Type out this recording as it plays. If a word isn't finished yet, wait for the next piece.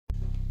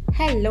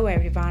Hello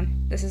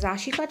everyone, this is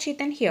Ashika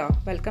Chetan here,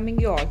 welcoming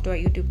you all to our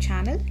YouTube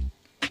channel.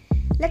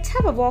 Let's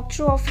have a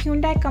walkthrough of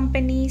Hyundai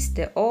company's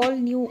the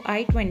all-new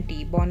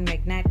i20 Born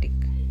Magnetic.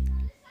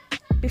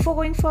 Before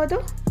going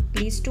further,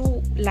 please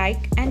do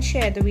like and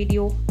share the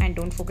video and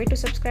don't forget to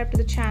subscribe to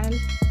the channel.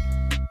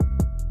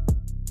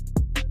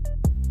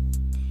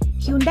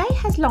 Hyundai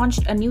has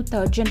launched a new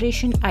third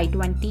generation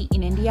i20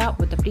 in India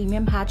with a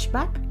premium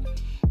hatchback.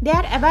 They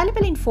are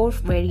available in 4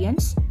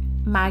 variants: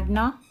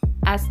 Magna,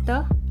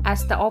 Asta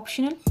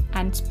Optional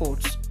and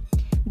Sports.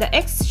 The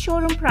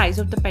ex-showroom price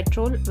of the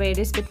petrol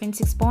varies between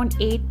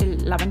 6.8 till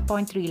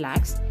 11.3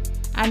 lakhs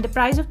and the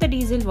price of the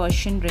diesel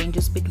version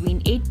ranges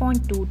between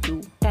 8.2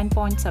 to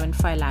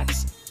 10.75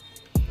 lakhs.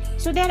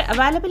 So they are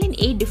available in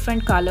 8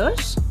 different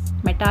colors: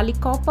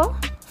 metallic copper,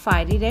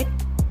 fiery red,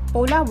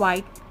 polar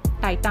white,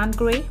 titan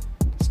grey,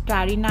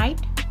 starry night,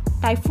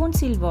 typhoon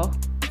silver,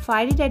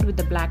 fiery red with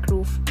the black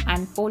roof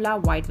and polar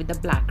white with the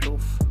black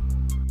roof.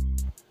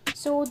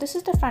 So this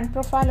is the front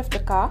profile of the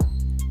car.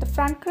 The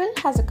front grille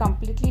has a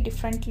completely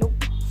different look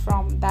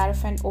from that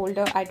of an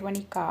older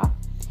i20 car.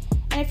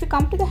 And if you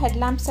come to the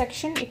headlamp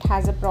section, it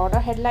has a broader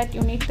headlight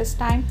unit this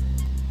time.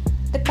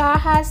 The car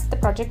has the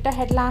projector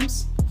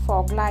headlamps,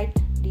 fog light,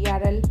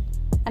 DRL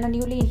and a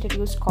newly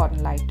introduced corner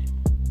light.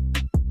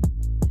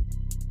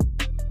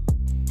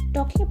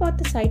 Talking about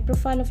the side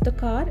profile of the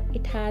car,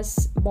 it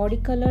has body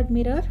colored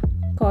mirror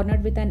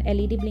cornered with an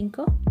LED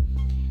blinker.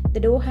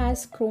 The door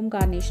has chrome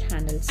garnished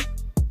handles.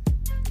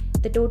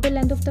 The total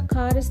length of the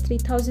car is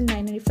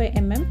 3995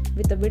 mm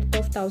with a width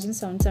of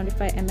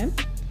 1775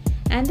 mm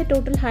and the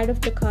total height of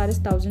the car is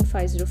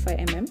 1505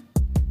 mm.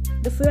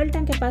 The fuel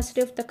tank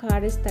capacity of the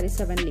car is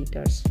 37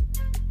 liters.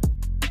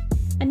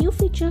 A new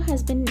feature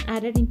has been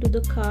added into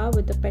the car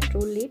with the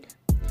petrol lid.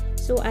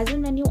 So as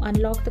and when you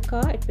unlock the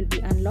car, it will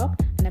be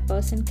unlocked and a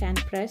person can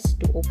press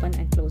to open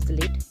and close the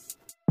lid.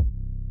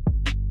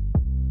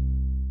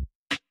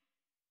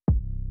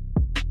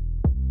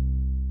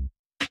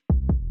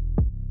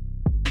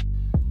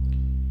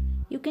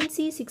 You can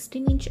see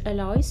 16-inch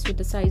alloys with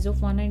the size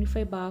of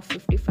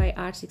 195/55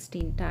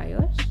 R16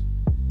 tires.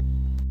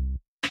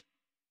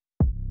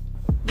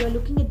 You are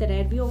looking at the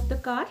rear view of the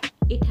car.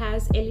 It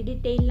has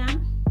LED tail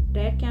lamp,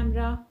 rear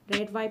camera,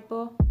 rear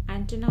wiper,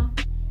 antenna,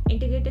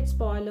 integrated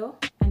spoiler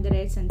and the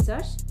rear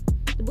sensors.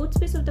 The boot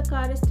space of the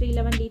car is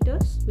 311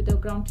 liters with a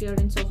ground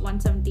clearance of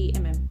 170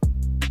 mm.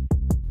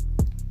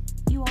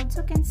 You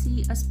also can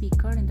see a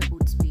speaker in the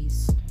boot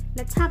space.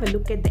 Let's have a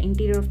look at the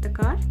interior of the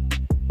car.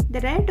 The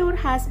rear door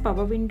has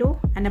power window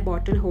and a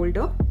bottle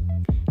holder.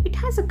 It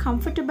has a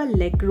comfortable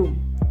leg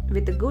room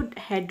with a good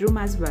headroom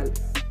as well.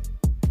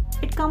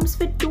 It comes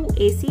with 2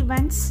 AC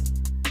vents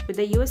with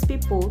a USB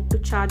port to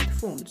charge the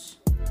phones.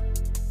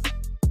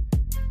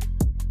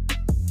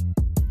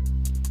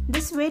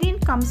 This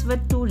variant comes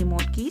with 2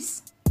 remote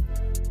keys.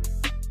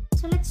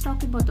 So let's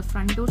talk about the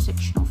front door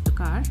section of the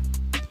car.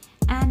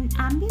 An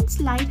ambience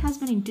light has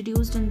been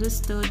introduced in this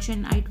third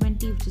gen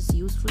i20 which is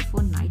useful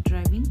for night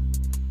driving.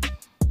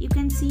 You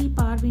can see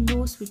power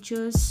window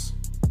switches,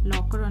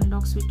 locker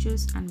unlock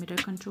switches and mirror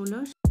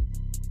controllers.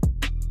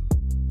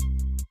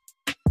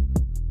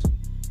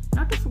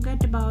 Not to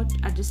forget about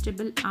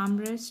adjustable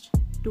armrest,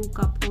 2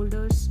 cup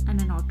holders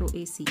and an auto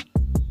AC.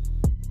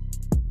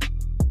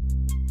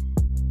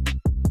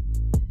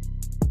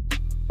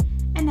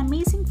 An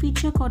amazing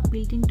feature got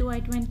built into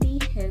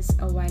i20 is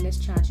a wireless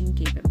charging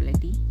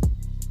capability.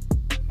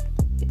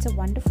 It's a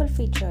wonderful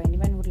feature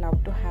anyone would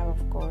love to have,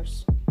 of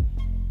course.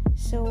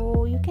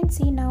 So you can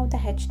see now the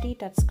HD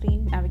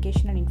touchscreen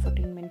navigation and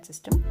infotainment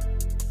system.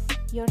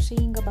 You're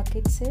seeing a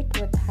bucket seat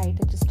with height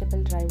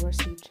adjustable driver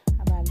seat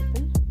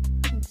available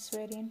in this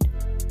variant.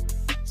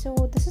 So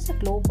this is a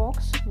glow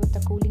box with the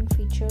cooling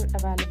feature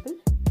available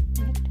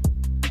in it.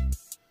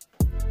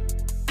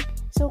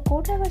 So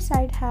co-driver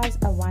side has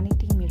a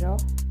 180 mirror,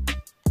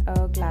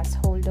 a glass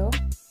holder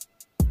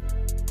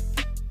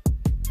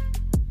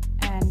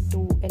and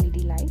 2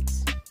 LED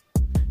lights.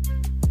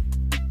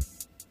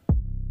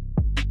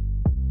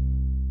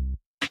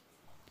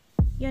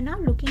 You're now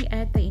looking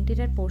at the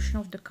interior portion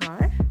of the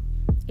car.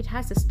 It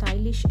has a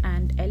stylish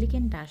and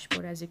elegant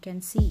dashboard as you can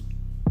see.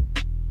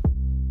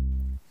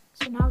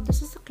 So now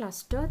this is the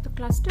cluster. The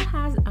cluster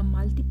has a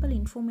multiple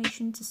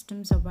information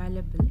systems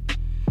available.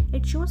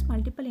 It shows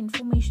multiple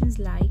informations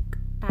like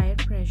tire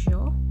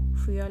pressure,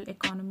 fuel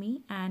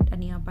economy and a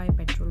nearby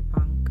petrol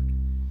bunk.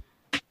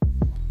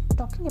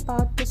 Talking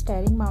about the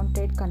steering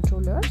mounted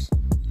controllers,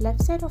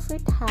 left side of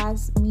it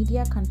has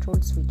media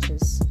control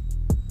switches.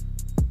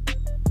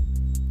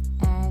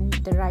 And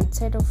the right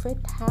side of it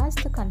has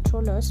the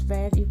controllers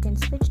where you can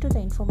switch to the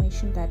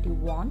information that you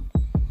want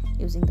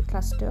using the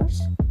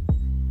clusters.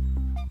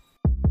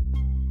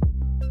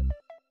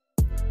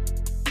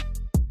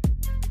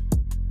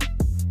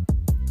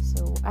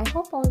 So I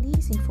hope all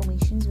these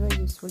informations were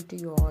useful to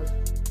you all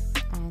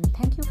and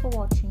thank you for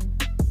watching.